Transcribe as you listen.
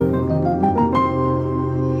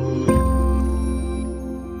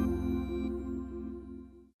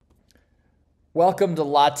Welcome to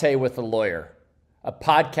Latte with a Lawyer, a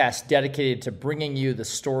podcast dedicated to bringing you the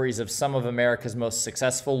stories of some of America's most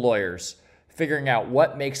successful lawyers, figuring out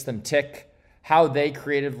what makes them tick, how they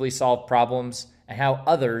creatively solve problems, and how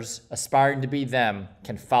others aspiring to be them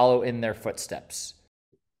can follow in their footsteps.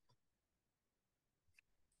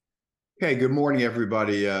 Okay, good morning,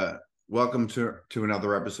 everybody. Welcome to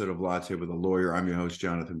another episode of Latte with a Lawyer. I'm your host,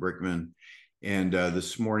 Jonathan Brickman. And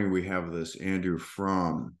this morning we have this Andrew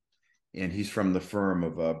Fromm, and he's from the firm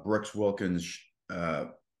of Brooks Wilkins,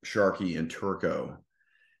 Sharkey, and Turco.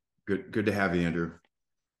 Good to have you, Andrew.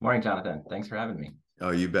 Morning, Jonathan. Thanks for having me.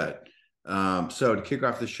 Oh, you bet. So to kick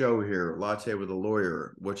off the show here, Latte with a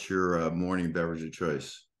Lawyer, what's your morning beverage of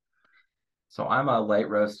choice? So I'm a light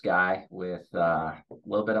roast guy with a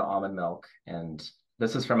little bit of almond milk. And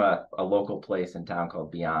this is from a local place in town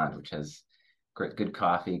called Beyond, which has good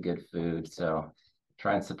coffee, good food. So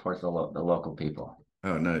try and support the local people.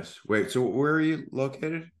 Oh, nice. Wait, so where are you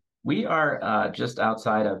located? We are just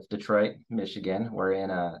outside of Detroit, Michigan. We're in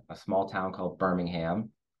a small town called Birmingham.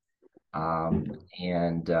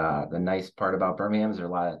 And the nice part about Birmingham is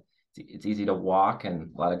it's easy to walk and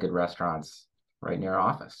a lot of good restaurants right near our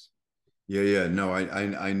office. Yeah. No,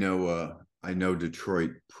 I know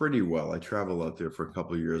Detroit pretty well. I traveled out there for a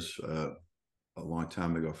couple of years a long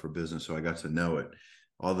time ago for business, so I got to know it.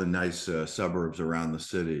 All the nice suburbs around the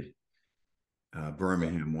city.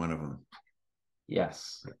 Birmingham, one of them.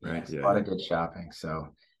 Yes. Right. Yes. Yeah. A lot of good shopping. So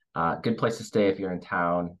good place to stay if you're in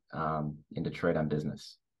town in Detroit on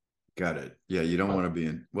business. Got it. Yeah, you don't want to be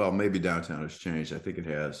in. Well, maybe downtown has changed. I think it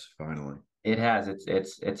has finally. It has.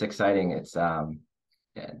 It's exciting.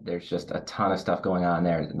 There's just a ton of stuff going on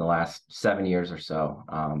there in the last 7 years or so.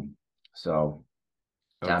 So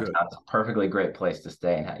downtown's a perfectly great place to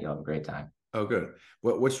stay and you'll have a great time. Oh, good.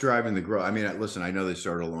 What's driving the growth? I mean, listen, I know they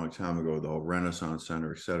started a long time ago with the whole Renaissance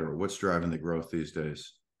Center, et cetera. What's driving the growth these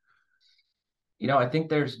days? I think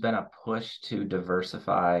there's been a push to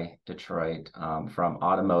diversify Detroit from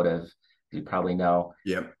automotive. You probably know.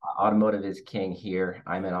 Yep. Automotive is king here.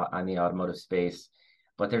 I'm in the automotive space,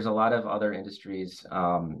 but there's a lot of other industries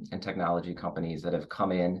and technology companies that have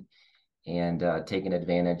come in and taken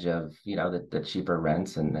advantage of the cheaper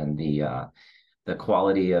rents and the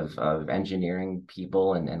quality of engineering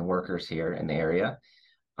people and workers here in the area.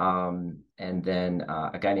 And then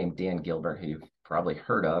a guy named Dan Gilbert, who you've probably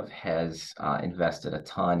heard of, has invested a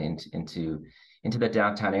ton into the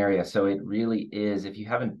downtown area. So it really is, if you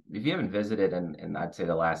haven't visited in I'd say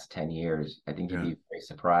the last 10 years, I think you'd be very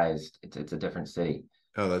surprised. It's a different city.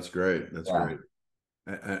 Oh, that's great. That's great.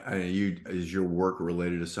 Is your work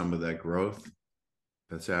related to some of that growth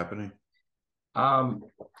that's happening? A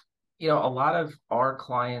lot of our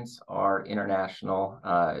clients are international.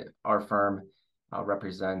 Our firm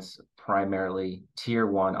represents primarily tier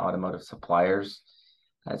one automotive suppliers.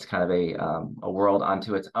 That's kind of a world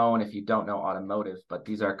unto its own if you don't know automotive, but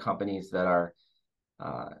these are companies that are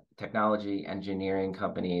technology, engineering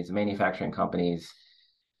companies, manufacturing companies,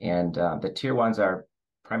 and the tier ones are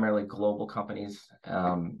primarily global companies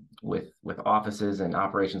with offices and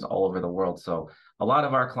operations all over the world. So a lot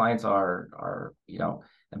of our clients are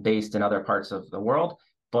based in other parts of the world,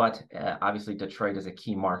 but obviously Detroit is a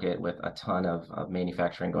key market with a ton of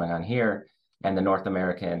manufacturing going on here, and the North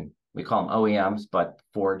American, we call them OEMs, but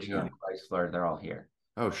Ford, GM, Chrysler, they're all here.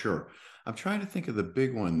 Oh, sure. I'm trying to think of the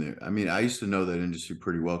big one there. I mean, I used to know that industry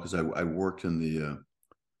pretty well because I worked in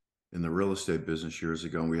the real estate business years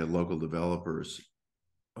ago, and we had local developers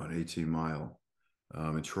on 18 Mile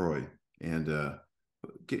in Troy. And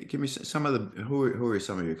give me some of the who are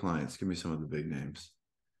some of your clients? Give me some of the big names.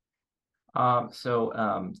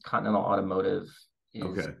 Continental Automotive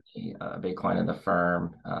is a big client of the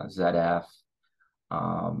firm. ZF,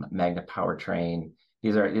 Magna Powertrain.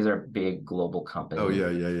 These are big global companies. Oh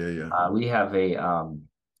yeah. We have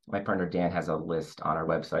my partner Dan has a list on our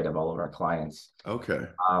website of all of our clients. Okay.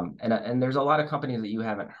 And there's a lot of companies that you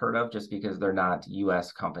haven't heard of just because they're not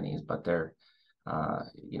U.S. companies, but they're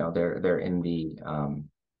in the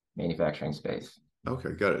manufacturing space.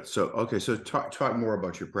 Okay, got it. So talk more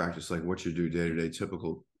about your practice, like what you do day to day,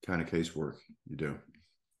 typical kind of casework you do.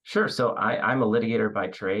 Sure. So I'm a litigator by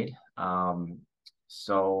trade.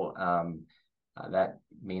 That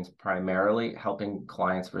means primarily helping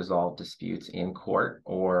clients resolve disputes in court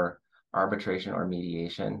or arbitration or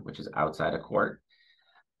mediation, which is outside of court.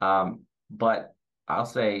 But I'll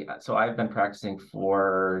say, so I've been practicing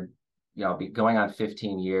for, going on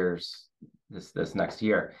 15 years this next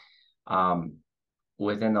year.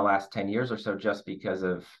 Within the last 10 years or so, just because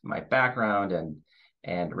of my background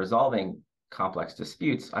and resolving complex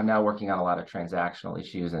disputes, I'm now working on a lot of transactional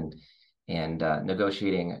issues and and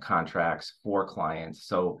negotiating contracts for clients.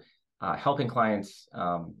 So helping clients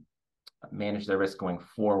manage their risk going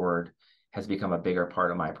forward has become a bigger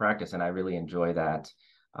part of my practice. And I really enjoy that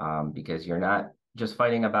because you're not just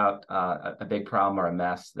fighting about a big problem or a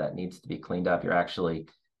mess that needs to be cleaned up. You're actually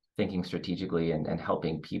thinking strategically and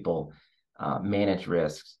helping people manage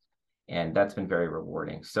risks. And that's been very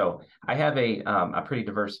rewarding. So I have a pretty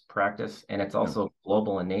diverse practice, and it's also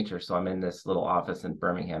global in nature. So I'm in this little office in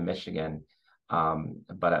Birmingham, Michigan,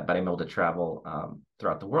 but I'm able to travel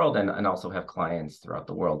throughout the world and also have clients throughout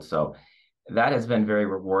the world. So that has been very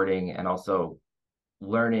rewarding, and also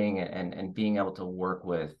learning and being able to work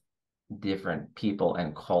with different people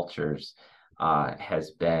and cultures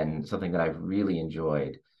has been something that I've really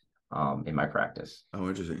enjoyed in my practice. Oh,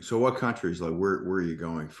 interesting. So what countries, like where are you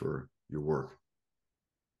going for your work?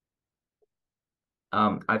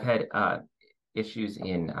 I've had issues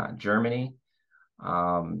in Germany,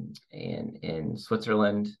 in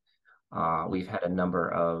Switzerland. We've had a number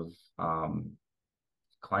of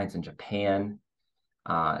clients in Japan.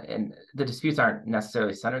 And the disputes aren't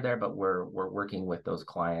necessarily centered there, but we're working with those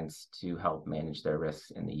clients to help manage their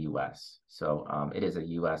risks in the U.S. So it is a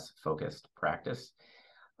U.S. focused practice.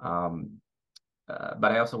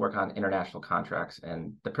 But I also work on international contracts,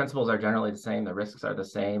 and the principles are generally the same. The risks are the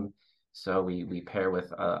same. So we pair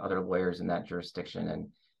with other lawyers in that jurisdiction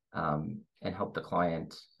and help the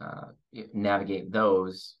client navigate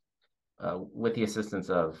those with the assistance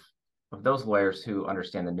of those lawyers who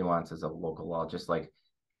understand the nuances of local law, just like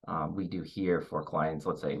we do here for clients.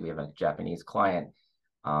 Let's say we have a Japanese client,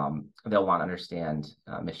 they'll want to understand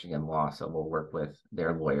Michigan law, so we'll work with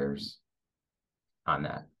their lawyers on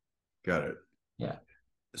that. Got it. Yeah.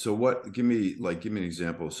 So give me an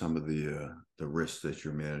example of some of the risks that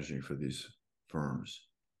you're managing for these firms.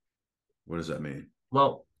 What does that mean?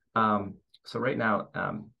 Well, so right now,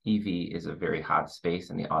 EV is a very hot space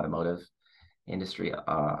in the automotive industry.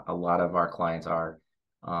 A lot of our clients are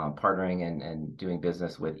partnering and doing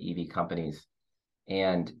business with EV companies,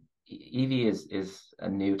 and EV is a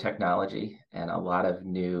new technology, and a lot of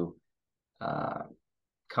new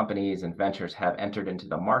companies and ventures have entered into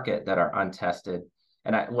the market that are untested.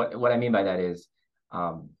 And what I mean by that is,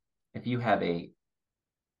 if you have an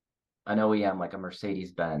OEM like a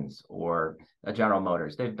Mercedes-Benz or a General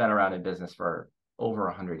Motors, they've been around in business for over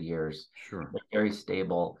 100 years. Sure. They're very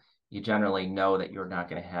stable. You generally know that you're not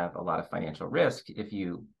going to have a lot of financial risk if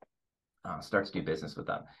you start to do business with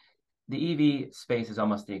them. The EV space is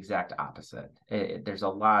almost the exact opposite. There's a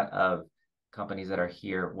lot of companies that are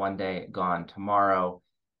here one day, gone tomorrow.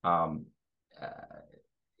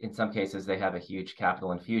 In some cases, they have a huge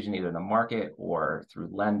capital infusion, either in the market or through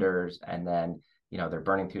lenders, and then they're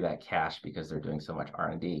burning through that cash because they're doing so much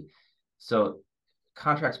R&D. So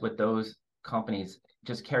contracts with those companies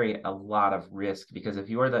just carry a lot of risk, because if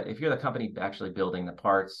you're the company actually building the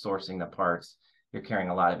parts, sourcing the parts, you're carrying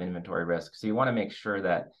a lot of inventory risk. So you want to make sure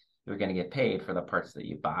that you're going to get paid for the parts that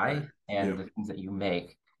you buy and the things that you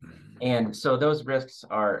make. And so those risks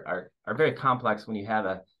are very complex when you have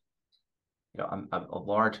a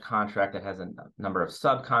large contract that has a number of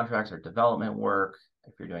subcontracts or development work,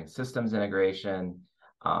 if you're doing systems integration.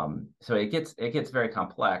 So it gets very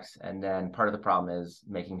complex. And then part of the problem is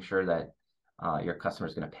making sure that your customer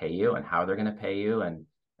is going to pay you and how they're going to pay you, and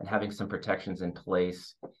having some protections in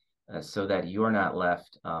place so that you're not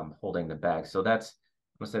left holding the bag. So I'm going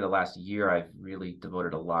to say the last year, I've really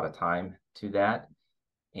devoted a lot of time to that.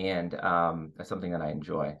 And that's something that I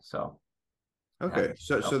enjoy. So. Okay.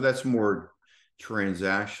 So that's more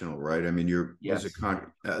transactional, right? I mean, Yes.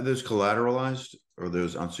 Those collateralized or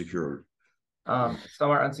those unsecured? Some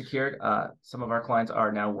are unsecured. Some of our clients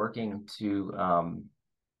are now working to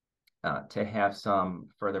have some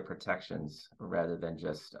further protections rather than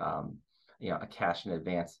just a cash in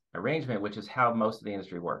advance arrangement, which is how most of the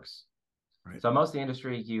industry works. Right. So most of the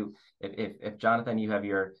industry, if Jonathan, you have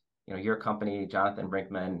your company, Jonathan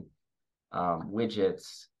Brinkman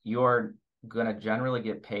widgets, you're going to generally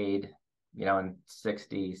get paid in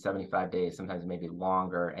 60, 75 days, sometimes maybe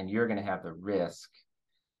longer, and you're going to have the risk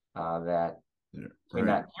that in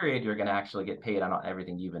that period, you're going to actually get paid on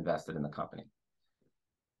everything you've invested in the company.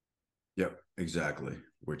 Yep, exactly.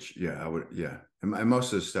 Which, I would, and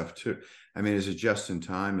most of the stuff too. I mean, is it just in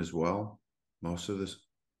time as well? Most of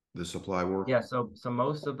the supply work? Yeah, so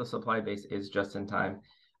most of the supply base is just in time.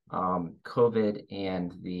 COVID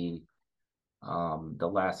and the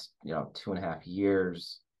last 2.5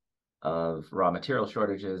 years of raw material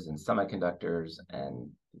shortages and semiconductors and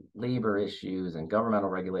labor issues and governmental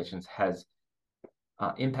regulations has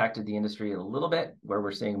impacted the industry a little bit, where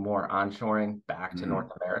we're seeing more onshoring back to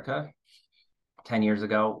North America. 10 years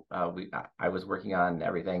ago, I was working on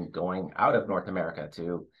everything going out of North America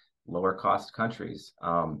to lower cost countries.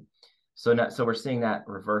 So we're seeing that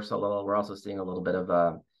reverse a little. We're also seeing a little bit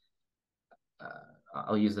of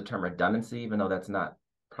I'll use the term redundancy, even though that's not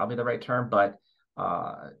probably the right term, but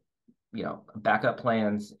backup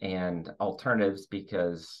plans and alternatives,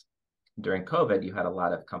 because during COVID, you had a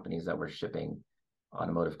lot of companies that were shipping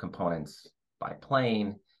automotive components by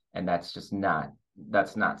plane, and that's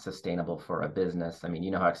not sustainable for a business. I mean,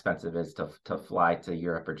 you know how expensive it is to fly to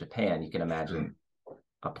Europe or Japan. You can imagine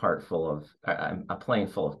a plane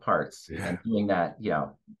full of parts, and doing that,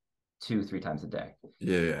 2-3 times a day.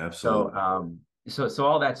 Yeah, absolutely. So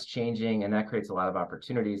all that's changing, and that creates a lot of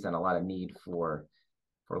opportunities and a lot of need for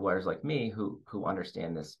lawyers like me who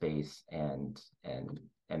understand this space and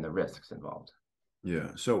the risks involved.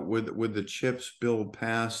 Yeah. So with the CHIPS bill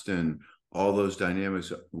passed and all those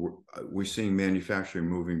dynamics, we're seeing manufacturing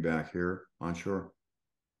moving back here onshore.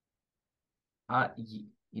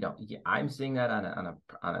 I'm seeing that on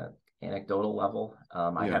a anecdotal level.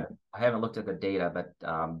 I haven't looked at the data, but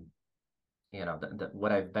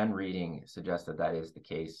what I've been reading suggests that is the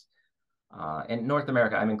case. In North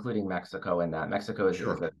America, I'm including Mexico in that. Mexico is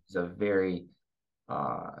a very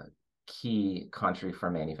key country for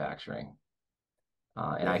manufacturing.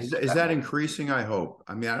 Is that increasing? I hope.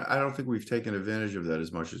 I mean, I don't think we've taken advantage of that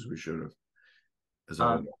as much as we should have.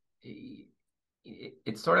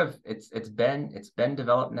 It's been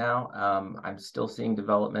developed now. I'm still seeing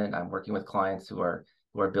development. I'm working with clients who are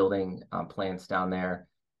building plants down there,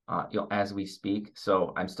 as we speak.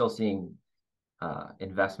 So I'm still seeing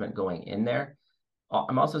investment going in there.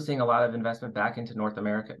 I'm also seeing a lot of investment back into North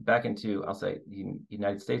America, back into, I'll say, the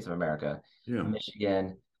United States of America,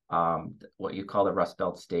 Michigan, what you call the Rust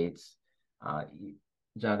Belt states.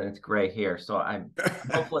 Jonathan, it's gray here, so I'm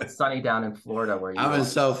hopeful it's sunny down in Florida where I'm in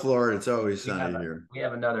South Florida. It's always sunny here. We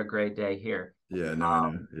have another great day here. Yeah, no, I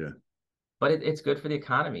know. Yeah. But it's good for the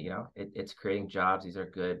economy, it's creating jobs. These are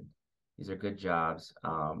good jobs.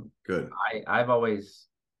 Good. I've always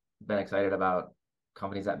been excited about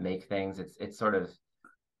companies that make things. It's sort of,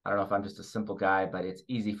 I don't know if I'm just a simple guy, but it's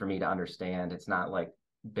easy for me to understand. It's not like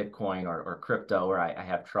Bitcoin or crypto where I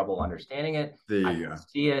have trouble understanding it. There you I go. Can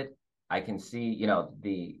see it. I can see,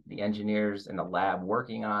 the engineers in the lab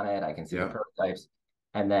working on it. I can see the prototypes,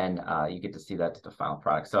 and then you get to see that to the final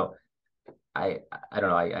product. So I don't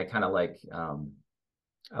know. I kind of like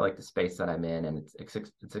I like the space that I'm in, and it's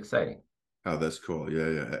exciting. Oh, that's cool.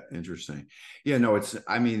 Yeah. Interesting. Yeah, no,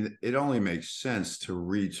 I mean, it only makes sense to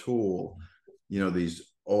retool, these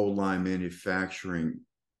old line manufacturing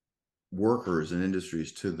workers and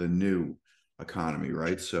industries to the new economy,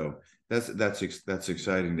 right? So that's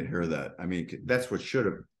exciting to hear that. I mean, that's what should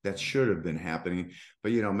have been happening,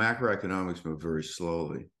 but macroeconomics move very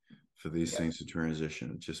slowly for these things to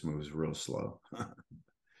transition. It just moves real slow.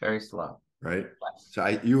 Very slow. Right. Yes.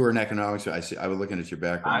 So you were in economics. So I was looking at your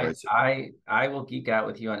background. Right? So, I will geek out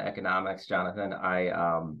with you on economics, Jonathan. I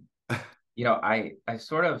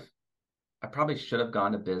probably should have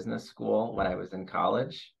gone to business school when I was in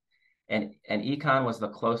college, and econ was the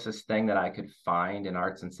closest thing that I could find in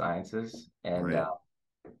arts and sciences. And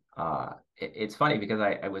it's funny because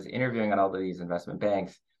I was interviewing at all of these investment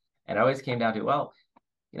banks, and I always came down to, well,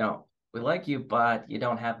 we like you, but you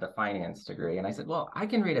don't have the finance degree. And I said, well, I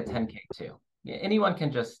can read a 10K too. Anyone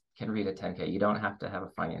can read a 10K. You don't have to have a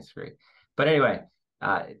finance degree. But anyway,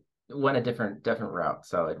 went a different route,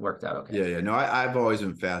 so it worked out okay. Yeah. No, I've always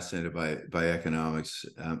been fascinated by economics.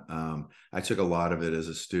 I took a lot of it as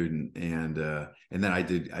a student, and then I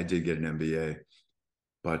did get an MBA.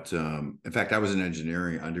 But in fact, I was an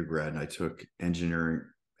engineering undergrad, and I took engineering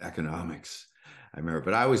economics. I remember,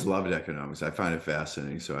 but I always loved economics. I find it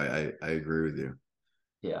fascinating. So I agree with you.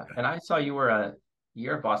 Yeah. And I saw you're a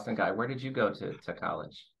Boston guy. Where did you go to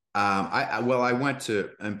college? I went to,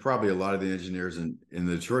 and probably a lot of the engineers in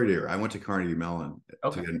the Detroit area, I went to Carnegie Mellon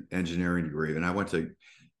to get an engineering degree. And I went to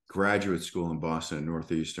graduate school in Boston at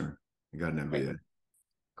Northeastern. I got an MBA.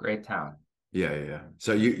 Great town. Yeah.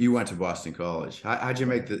 So you went to Boston College. How'd you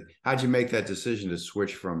make that decision to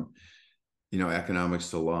switch from, economics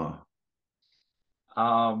to law?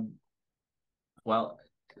 Well,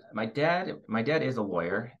 my dad is a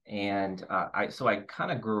lawyer, and I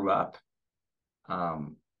kind of grew up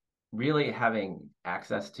really having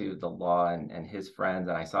access to the law and his friends,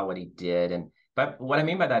 and I saw what he did. But what I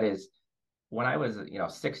mean by that is, when I was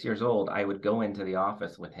 6 years old, I would go into the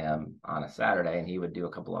office with him on a Saturday, and he would do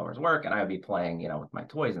a couple hours work, and I would be playing with my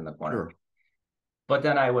toys in the corner. Sure. But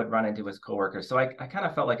then I would run into his coworkers, so I kind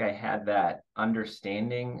of felt like I had that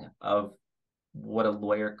understanding of what a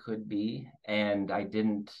lawyer could be, and I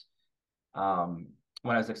didn't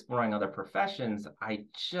when I was exploring other professions, I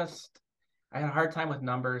had a hard time with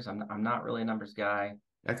numbers. I'm not really a numbers guy.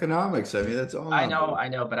 Economics, I mean, that's all numbers. I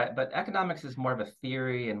know, but economics is more of a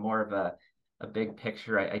theory and more of a big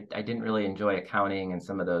picture. I didn't really enjoy accounting and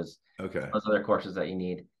some of Okay. those other courses that you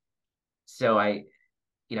need. So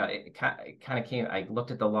it kind of came. I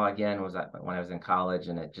looked at the law again was that when I was in college,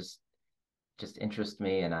 and it just interested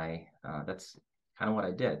me, and that's kind of what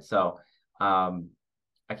I did. So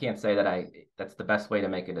I can't say that that's the best way to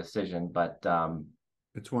make a decision, but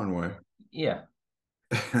It's one way. yeah.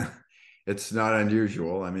 It's not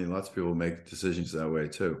unusual. I mean, lots of people make decisions that way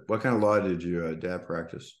too. What kind of law did your dad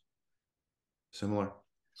practice? Similar?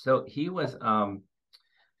 So he was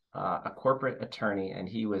a corporate attorney, and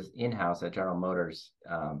he was in-house at General Motors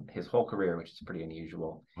his whole career, which is pretty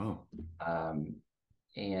unusual. Wow. Um,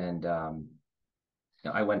 and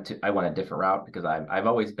I went a different route because I've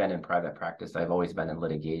always been in private practice. I've always been in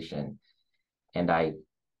litigation, and I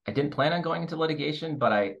didn't plan on going into litigation,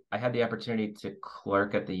 but I had the opportunity to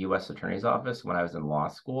clerk at the U.S. Attorney's Office when I was in law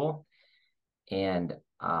school, and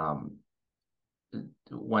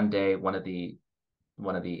one day one of the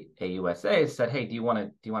AUSAs said, "Hey, do you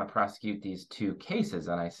want to prosecute these two cases?"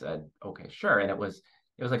 And I said, "Okay, sure." And it was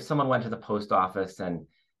like someone went to the post office and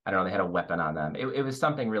I don't know, they had a weapon on them. It was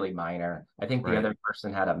something really minor. I think the Right. other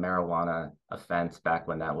person had a marijuana offense back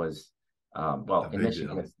when that was A in big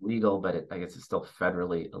Michigan deal. it's legal, but I guess it's still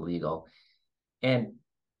federally illegal. And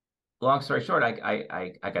long story short,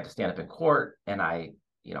 I got to stand up in court and I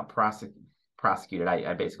prosecuted.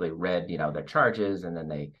 I basically read their charges and then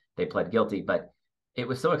they pled guilty, but it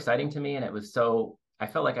was so exciting to me, and I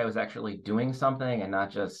felt like I was actually doing something and not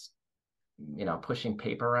just pushing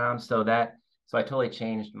paper around. So I totally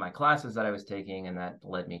changed my classes that I was taking, and that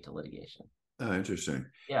led me to litigation. Oh, interesting.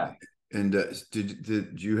 Yeah. And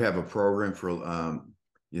did you have a program for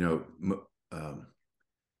you know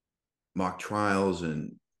mock trials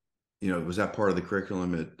and was that part of the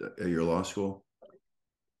curriculum at your law school?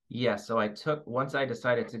 Yeah, so once I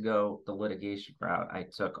decided to go the litigation route, I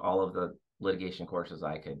took all of the litigation courses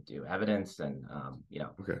I could do, evidence and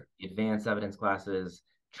Okay. advanced evidence classes,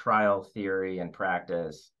 trial theory and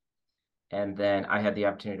practice. And then I had the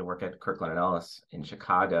opportunity to work at Kirkland and Ellis in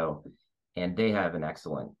Chicago, and they have an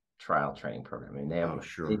excellent trial training program. I mean, Oh, they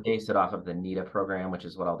sure. base it off of the NETA program, which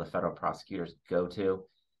is what all the federal prosecutors go to.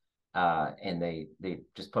 And they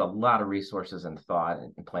just put a lot of resources and thought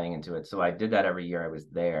and planning into it. So I did that every year I was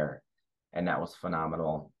there, and that was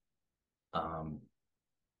phenomenal. Um,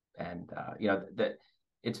 and that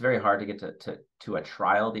it's very hard to get to a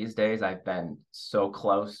trial these days. I've been so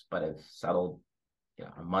close, but have settled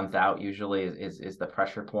a month out usually is the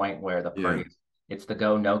pressure point where the Yeah. parties it's the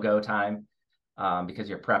go no go time because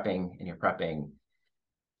you're prepping and you're prepping.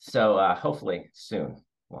 So hopefully soon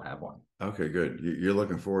we'll have one. Okay, good. You're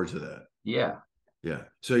looking forward to that. Yeah, Yeah.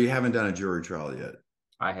 So you haven't done a jury trial yet.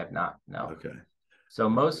 I have not. No. Okay. So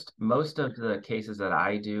most of the cases that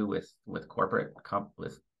I do with with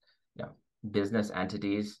business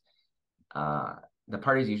entities, uh, the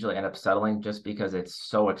parties usually end up settling just because it's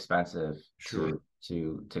so expensive Sure.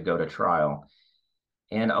 to go to trial,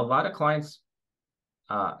 and a lot of clients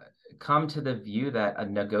uh, come to the view that a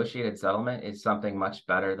negotiated settlement is something much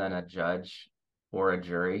better than a judge or a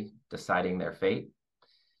jury deciding their fate,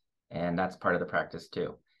 and that's part of the practice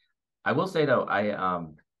too. I will say though,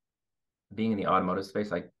 being in the automotive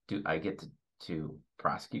space, I get to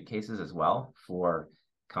prosecute cases as well for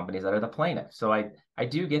companies that are the plaintiff. So I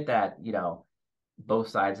do get that, both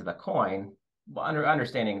sides of the coin,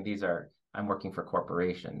 understanding I'm working for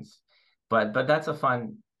corporations. But that's a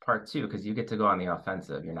fun part too, because you get to go on the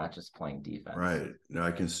offensive. You're not just playing defense. Right. No,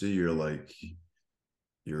 I can see you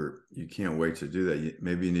can't wait to do that.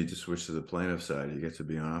 Maybe you need to switch to the plaintiff side. You get to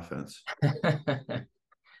be on offense.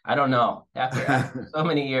 I don't know. After so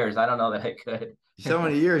many years, I don't know that I could. So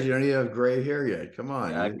many years, you don't even have gray hair yet. Come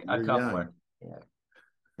on, Yeah, a you're couple young. more.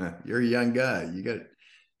 Yeah. You're a young guy. You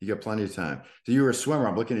got plenty of time. So you were a swimmer.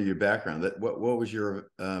 I'm looking at your background. What was your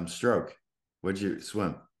stroke? What'd you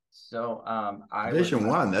swim? So I was Division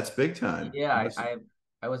one. That's big time. yeah,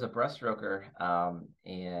 I was a breaststroker,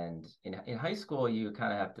 and in high school you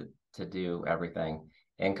kind of have to do everything.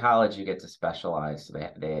 In college you get to specialize. So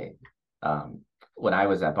they when I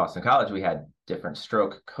was at Boston College we had different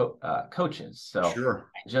stroke coaches. So Sure.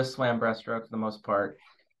 I just swam breaststroke for the most part,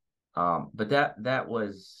 but that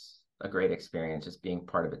was a great experience just being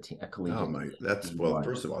part of a Oh collegiate my, team. well.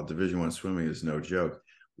 First of all, Division one swimming is no joke.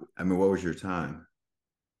 I mean, what was your time?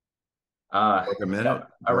 Broke a minute. Broke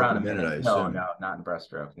a Around a minute, minute. I No, assume. not in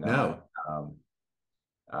breaststroke. No. No.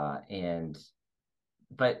 Um, and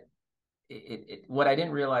but what I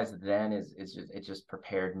didn't realize then is it just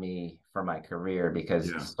prepared me for my career,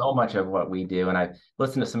 because Yeah. so much of what we do, and I've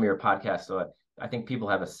listened to some of your podcasts, so I think people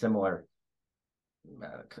have a similar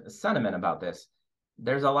sentiment about this.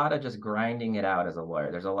 There's a lot of just grinding it out as a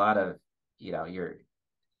lawyer. There's a lot of,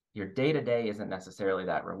 your day to day isn't necessarily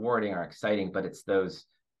that rewarding or exciting, but it's those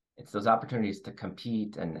opportunities to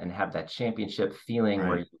compete and have that championship feeling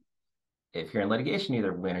where Right. if you're in litigation, you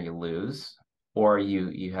either win or you lose, or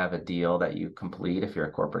you have a deal that you complete if you're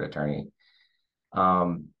a corporate attorney.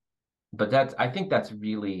 But I think that's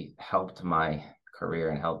really helped my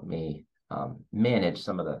career and helped me manage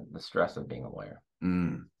some of the stress of being a lawyer.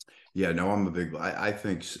 Mm. Yeah, no, I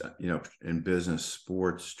think, in business,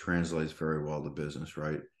 sports translates very well to business,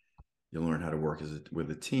 right? You learn how to work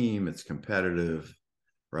with a team. It's competitive,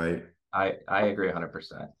 right? I agree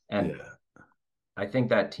 100%. And Yeah. I think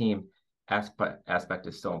that team aspect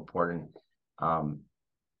is so important. Um,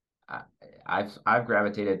 I've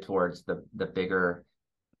gravitated towards the bigger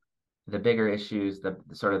issues, the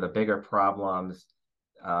sort of the bigger problems,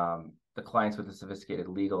 the clients with the sophisticated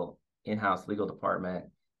in-house legal department,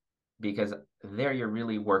 because there you're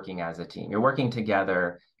really working as a team. You're working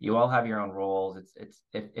together. You all have your own roles. It's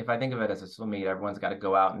if I think of it as a swim meet, everyone's got to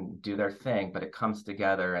go out and do their thing, but it comes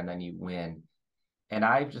together and then you win. And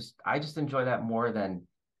I just enjoy that more than,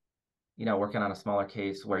 working on a smaller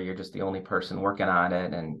case where you're just the only person working on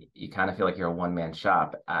it and you kind of feel like you're a one-man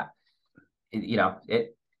shop.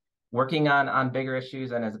 It working on bigger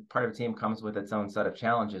issues and as part of a team comes with its own set of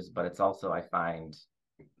challenges, but it's also, I find,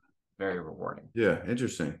 very rewarding. Yeah,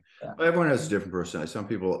 interesting. Yeah. Well, everyone has a different personality. Some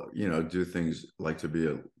people, do things like to be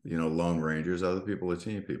lone rangers. Other people are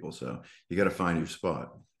team people. So you got to find your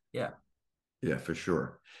spot. Yeah. Yeah, for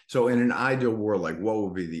sure. So in an ideal world, like what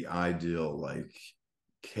would be the ideal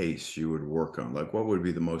case you would work on? Like what would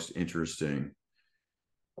be the most interesting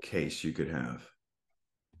case you could have?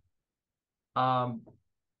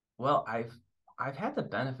 Well, I've had the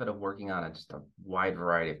benefit of working on just a wide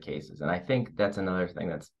variety of cases, and I think that's another thing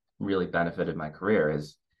that's really benefited my career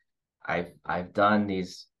is I've done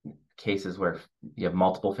these cases where you have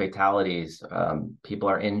multiple fatalities, people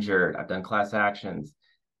are injured. I've done class actions.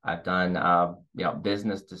 I've done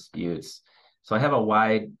business disputes. So I have a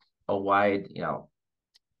wide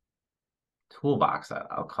toolbox,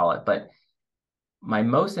 I'll call it. But my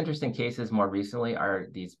most interesting cases more recently are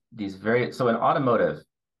these very, so in automotive,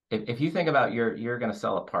 if you think about you're going to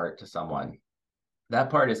sell a part to someone,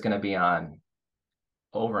 that part is going to be on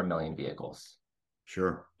over 1 million vehicles,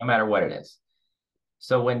 Sure. no matter what it is.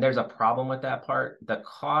 So when there's a problem with that part, the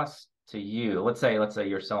cost to you, let's say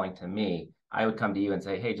you're selling to me, I would come to you and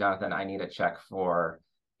say, hey, Jonathan, I need a check for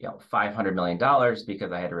 $500 million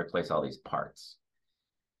because I had to replace all these parts.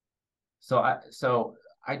 So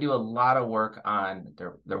I do a lot of work on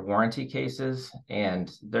their warranty cases,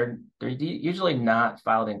 and they're usually not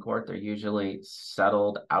filed in court. They're usually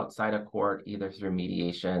settled outside of court, either through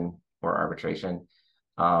mediation or arbitration.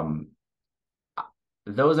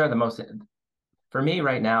 Those are the most, for me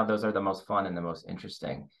right now, those are the most fun and the most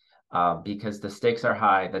interesting, because the stakes are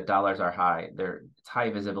high, the dollars are high. It's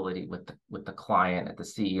high visibility with the client at the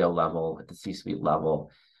CEO level, at the C-suite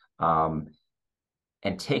level,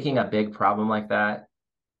 and taking a big problem like that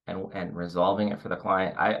and resolving it for the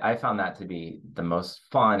client. I found that to be the most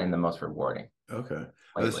fun and the most rewarding. Okay.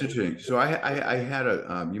 Lately. That's interesting. So I had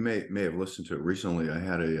you may have listened to it recently. I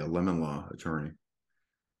had a lemon law attorney.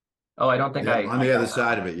 Oh, I don't think on the other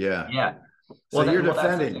side of it. Yeah. Yeah. So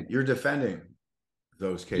you're defending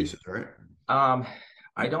those cases, right?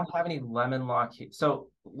 I don't have any lemon law. So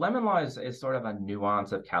lemon law is sort of a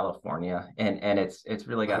nuance of California, and it's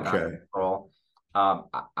really gotten out of control.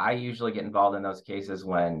 I usually get involved in those cases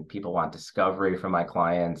when people want discovery from my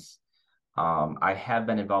clients. I have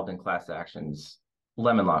been involved in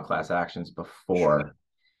lemon law class actions before. Sure.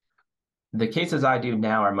 The cases I do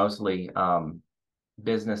now are mostly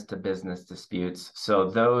business to business disputes. So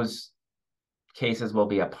those cases will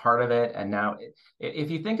be a part of it. And now if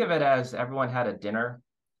you think of it as everyone had a dinner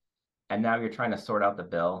and now you're trying to sort out the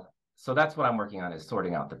bill. So that's what I'm working on, is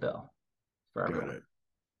sorting out the bill for everyone.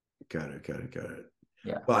 Got it.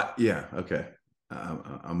 Yeah. But yeah. Okay.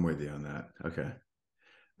 I'm with you on that. Okay.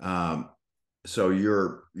 So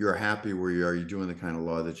you're happy where you are. You're doing the kind of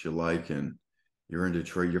law that you like, and you're in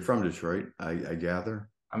Detroit. You're from Detroit, I gather.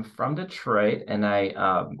 I'm from Detroit, and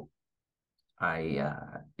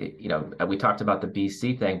we talked about the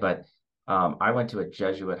BC thing, but I went to a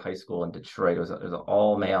Jesuit high school in Detroit. It was an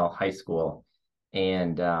all male high school,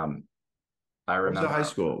 and I remember. What was the high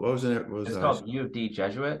school? What was it? It's called U of D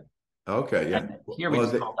Jesuit. Okay, yeah. And here we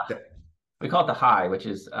call it the High, which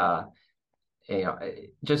is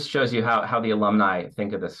it just shows you how the alumni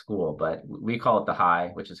think of the school. But we call it the High,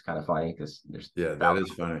 which is kind of funny because there's Yeah, that is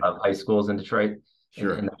thousands funny. of high schools in Detroit, in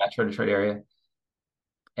Sure. the Metro Detroit area.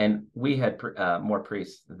 And we had more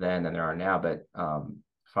priests then than there are now. But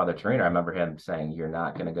Father Torino, I remember him saying, "You're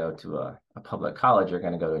not going to go to a public college. You're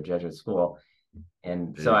going to go to a Jesuit school."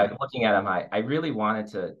 And There so you I, go. looking at him, I really wanted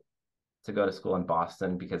to go to school in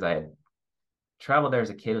Boston because I had traveled there as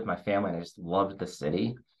a kid with my family, and I just loved the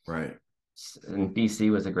city. Right. And BC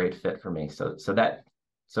was a great fit for me. So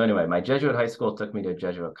anyway, my Jesuit high school took me to a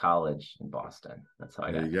Jesuit college in Boston. That's how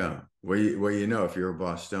I There got you there. go. Well, you know, if you're a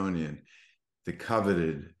Bostonian, the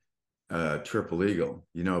coveted Triple Eagle,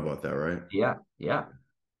 you know about that, right? Yeah, yeah.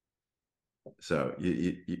 So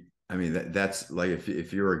I mean, that's like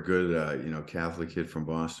if you're a good Catholic kid from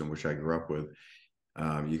Boston, which I grew up with,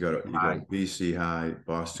 you go to High, BC High,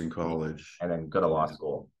 Boston College, and then go to law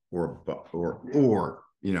school. or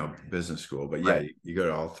business school. But yeah, Right. you go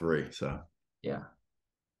to all three. So Yeah.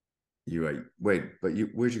 wait, but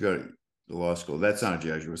where'd you go to law school? That's not a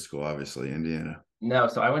Jesuit school, obviously, Indiana. No,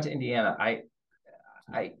 so I went to Indiana.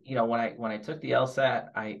 When I took the LSAT,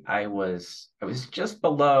 I was just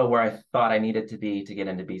below where I thought I needed to be to get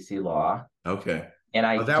into BC law, Okay. and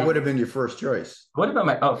I Oh, that would did. have been your first choice. What about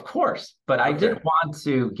my? Oh, of course, but I Okay. didn't want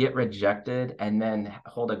to get rejected and then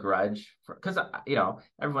hold a grudge for because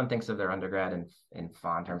everyone thinks of their undergrad in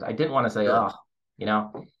fond terms. I didn't want to say, Sure. oh, you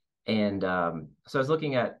know, and so I was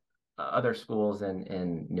looking at other schools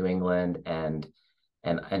in New England and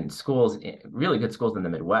schools, really good schools in the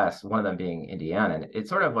Midwest. One of them being Indiana, and it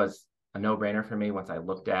sort of was a no-brainer for me once I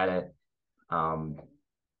looked at it. Um,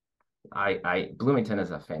 I Bloomington is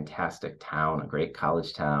a fantastic town, a great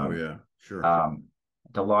college Oh town. yeah, sure. Um,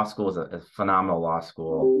 the law school is a phenomenal law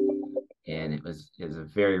school, and it was a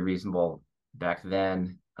very reasonable back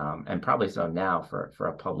then, and probably so now for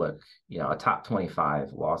a public, a top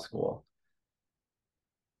 25 law school.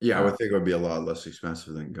 Yeah, I uh, would think it would be a lot less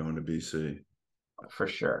expensive than going to BC. for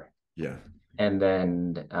sure. Yeah. And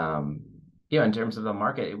then, in terms of the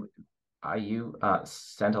market, IU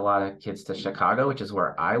sent a lot of kids to Chicago, which is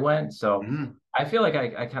where I went. So Mhm. I feel like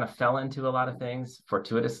I kind of fell into a lot of things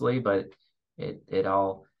fortuitously, but it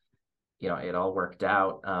all it all worked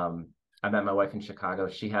out. I met my wife in Chicago.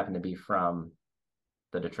 She happened to be from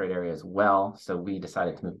the Detroit area as well, so we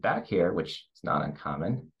decided to move back here, which is not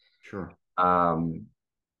uncommon. Sure. Um,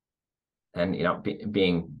 and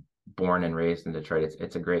being born and raised in Detroit,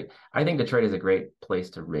 it's a great. I think Detroit is a great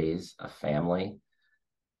place to raise a family.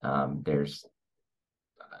 There's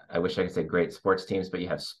I wish I could say great sports teams, but you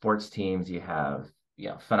have sports teams, you have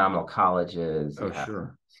phenomenal colleges, you Oh, have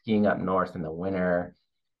sure. skiing up north in the winter,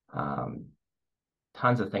 um,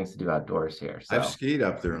 tons of things to do outdoors here. I've So skied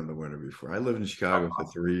up there in the winter before. I lived in Chicago for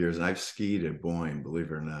 3 years, and I've skied at Boyne, believe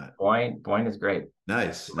it or not. Boyne is great.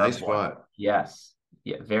 Nice, Love nice Boyne. spot. Yes,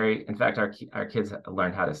 yeah, very. In fact, our kids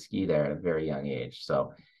learned how to ski there at a very young age,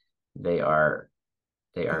 so they are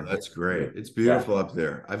they Oh, are that's very, great. It's yeah. beautiful up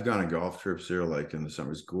there. I've gone on golf trips there, like in the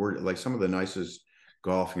summer. It's gorgeous. Like some of the nicest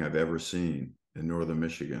golfing I've ever seen in northern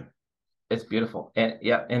Michigan. It's beautiful, and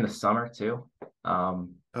yeah, in the summer too.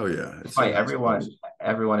 Oh yeah, It's it's a funny, nice place.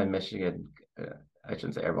 everyone in Michigan, I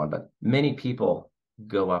shouldn't say everyone, but many people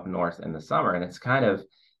go up north in the summer, and it's kind of,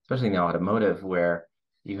 especially in the automotive, where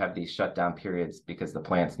you have these shutdown periods because the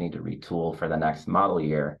plants need to retool for the next model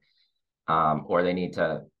year, or they need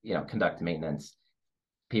to, conduct maintenance.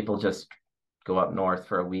 People just go up north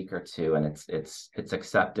for a week or two, and it's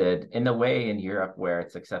accepted in the way in Europe where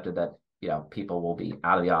it's accepted that people will be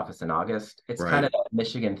out of the office in August. It's kind Right. of a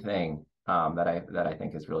Michigan thing, that I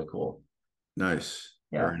think is really cool. Nice.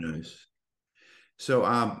 Yeah. Very nice. So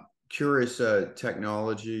I'm curious,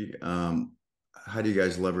 technology. How do you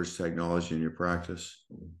guys leverage technology in your practice?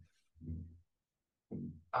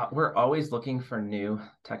 We're always looking for new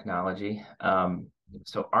technology.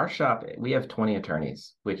 So our shop, we have 20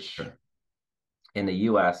 attorneys, which Okay. in the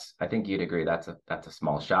US, I think you'd agree that's a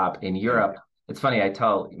small shop. In Yeah. Europe, it's funny, I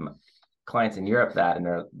tell clients in Europe that,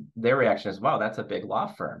 and their reaction is, "Wow, that's a big law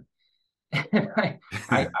firm." And I,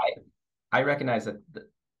 I, I recognize that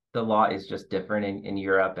the law is just different in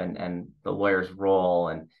Europe, and the lawyer's role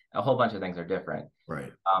and a whole bunch of things are different.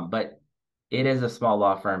 Right. But it is a small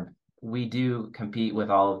law firm. We do compete with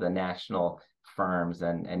all of the national firms,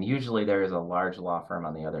 and usually there is a large law firm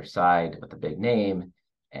on the other side with a big name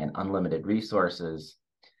and unlimited resources.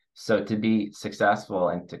 So to be successful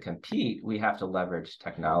and to compete, we have to leverage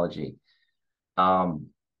technology. Um,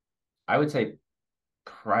 I would say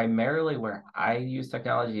primarily where I use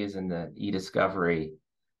technology is in the e-discovery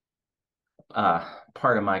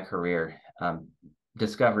part of my career.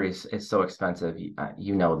 discovery is so expensive.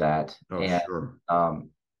 You know that. Oh, And sure.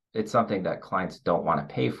 it's something that clients don't want to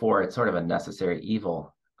pay for. It's sort of a necessary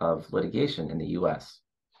evil of litigation in the US.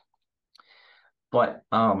 But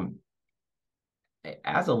as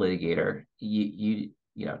a litigator, you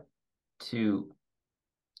know, to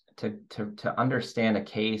to understand a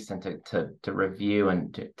case and to review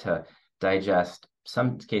and to digest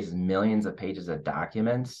some cases millions of pages of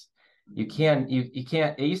documents, you can't.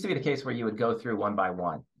 It used to be the case where you would go through one by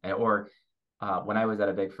one, or when I was at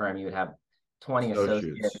a big firm, you would have 20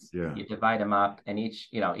 Associates. associates. Yeah. You divide them up, and each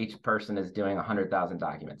person is doing 100,000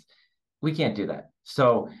 documents. We can't do that.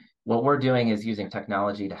 So what we're doing is using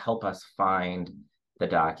technology to help us find the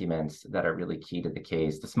documents that are really key to the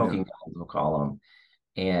case, the Yeah. smoking guns, we'll call them,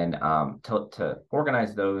 and to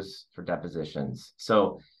organize those for depositions.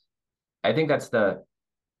 So I think that's the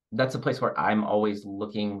place where I'm always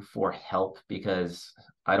looking for help, because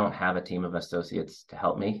I don't have a team of associates to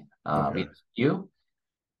help me. Okay. You,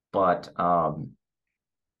 but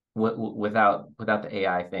without the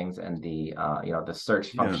AI things and the the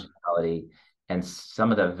search Yeah. functionality and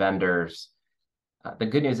some of the vendors. The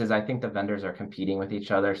good news is I think the vendors are competing with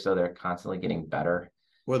each other, so they're constantly getting better.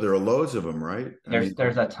 Well, there are loads of them, right? I mean,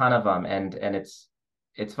 There's a ton of them, and it's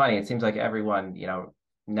funny. It seems like everyone,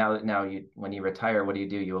 now you when you retire, what do?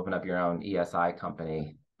 You open up your own ESI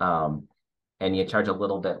company, and you charge a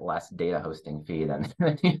little bit less data hosting fee than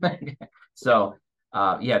so.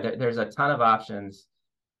 Yeah, there's a ton of options,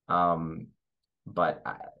 but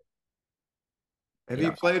have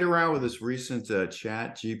you played around with this recent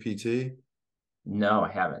Chat GPT? no, I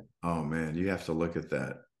haven't. Oh man, you have to look at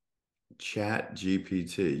that. Chat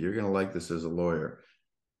GPT. You're gonna like this as a lawyer.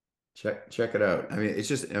 Check it out. I mean, it's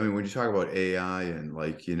just, I mean, when you talk about AI and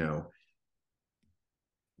like,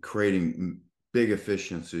 creating big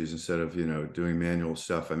efficiencies instead of, doing manual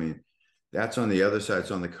stuff. I mean, that's on the other side. It's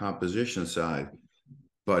on the composition side,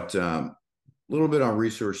 but a little bit on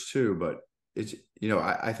research too. But it's,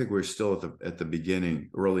 I think we're still at the beginning,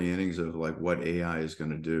 early innings of like what AI is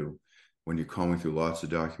going to do when you're combing through lots of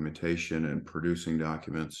documentation and producing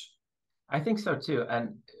documents. I think so too.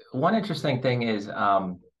 And one interesting thing is,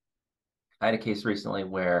 I had a case recently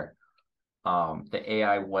where the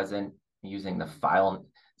AI wasn't using the file,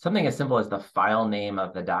 something as simple as the file name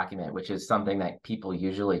of the document, which is something that people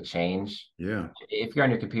usually change. Yeah. If you're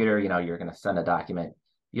on your computer, you're going to send a document.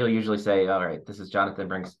 You'll usually say, all right, this is Jonathan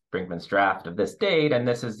Brinkman's draft of this date, and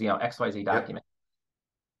this is, XYZ document. Yep.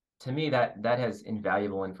 To me, that has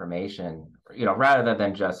invaluable information, rather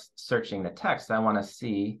than just searching the text. I want to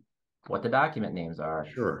see what the document names are.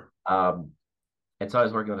 Sure. And so I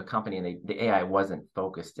was working with a company, and the AI wasn't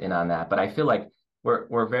focused in on that. But I feel like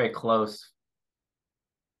we're very close,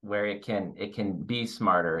 where it can be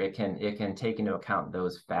smarter. It can take into account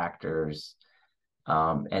those factors,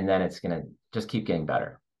 and then it's going to just keep getting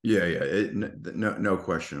better. Yeah. No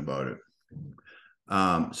question about it.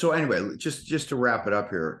 So anyway, just to wrap it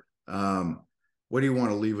up here, what do you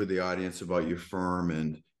want to leave with the audience about your firm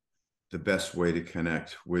and the best way to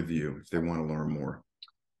connect with you if they want to learn more?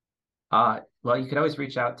 Well, you could always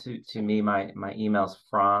reach out to me. My email's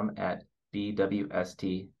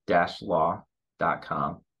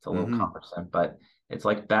from@bwst-law.com. It's a little cumbersome, but it's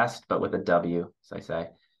like best, but with a W, as I say.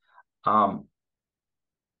 I'm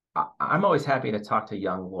always happy to talk to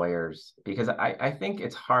young lawyers, because I think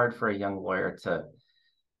it's hard for a young lawyer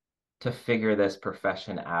to figure this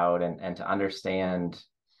profession out and to understand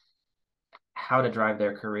how to drive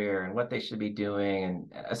their career and what they should be doing.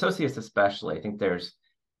 And associates especially, I think there's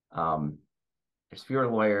fewer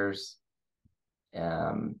lawyers.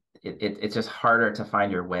 It's just harder to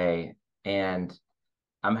find your way, and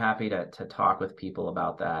I'm happy to talk with people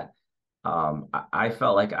about that. I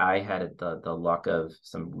felt like I had the luck of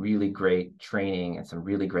some really great training and some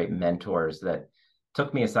really great mentors that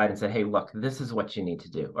took me aside and said, "Hey, look, this is what you need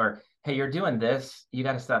to do," or "Hey, you're doing this, you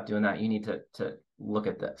got to stop doing that. You need to look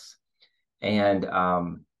at this." And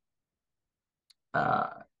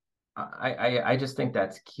I just think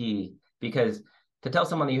that's key, because to tell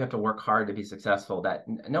someone that you have to work hard to be successful, that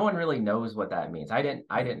no one really knows what that means. I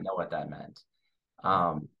didn't know what that meant.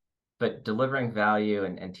 But delivering value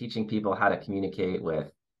and teaching people how to communicate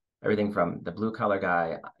with everything from the blue collar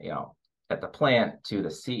guy, at the plant, to the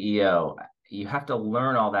CEO, you have to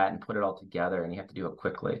learn all that and put it all together, and you have to do it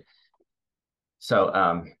quickly. So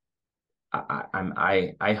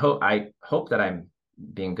I hope that I'm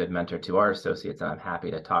being a good mentor to our associates, and I'm happy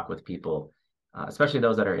to talk with people, especially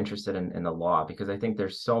those that are interested in the law, because I think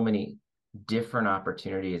there's so many different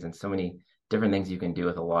opportunities and so many different things you can do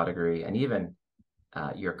with a law degree, and even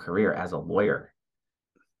your career as a lawyer.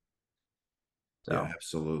 So. Yeah,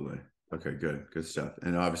 absolutely. Okay, good stuff.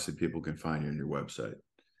 And obviously people can find you on your website.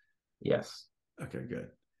 Yes. Okay, good.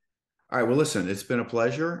 All right, well, listen, it's been a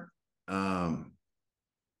pleasure. A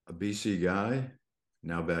BC guy,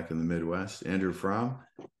 now back in the Midwest, Andrew Fromm,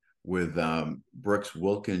 with Brooks,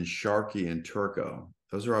 Wilkins, Sharkey, and Turco.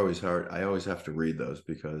 Those are always hard. I always have to read those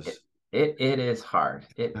because it is hard.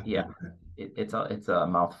 It's a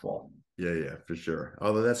mouthful. yeah, for sure.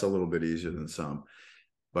 Although that's a little bit easier than some.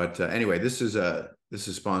 But anyway, this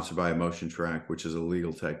is sponsored by Emotion Track, which is a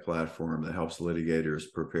legal tech platform that helps litigators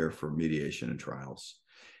prepare for mediation and trials.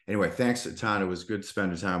 Anyway, thanks a ton. It was good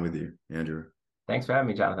spending time with you, Andrew. Thanks for having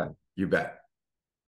me, Jonathan. You bet.